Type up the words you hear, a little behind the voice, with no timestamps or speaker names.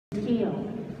Heel.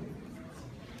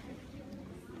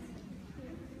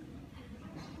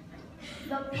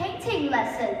 The Painting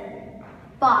Lesson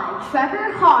by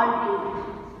Trevor Harvey.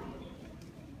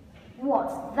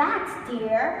 "What's that,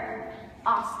 dear?"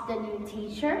 asked the new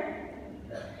teacher.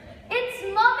 "It's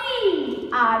Mummy,"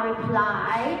 I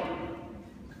replied.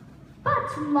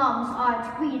 "But mums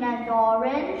aren't green and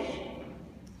orange.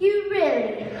 You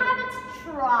really haven't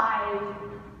tried.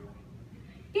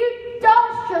 You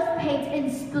don't just paint in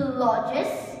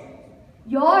splodges.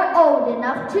 You're old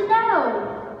enough to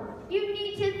know. You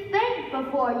need to think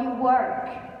before you work.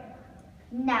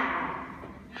 Now,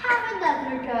 have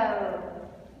another go."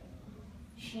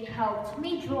 She helped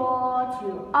me draw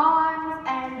 2 arms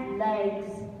and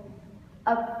legs,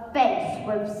 a face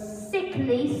with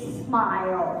sickly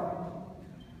smile,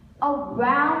 a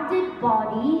rounded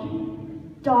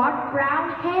body, dark brown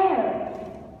hair,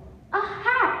 a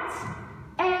hat,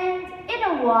 and in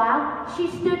a while she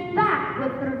stood back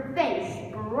with her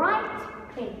face bright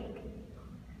pink.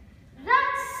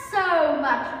 "That's so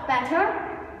much better,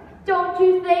 don't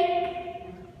you think?"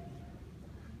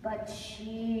 But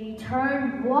she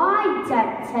turned white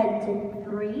at 10 to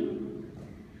 3,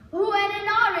 when an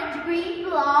orange-green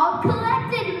blob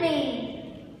collected me.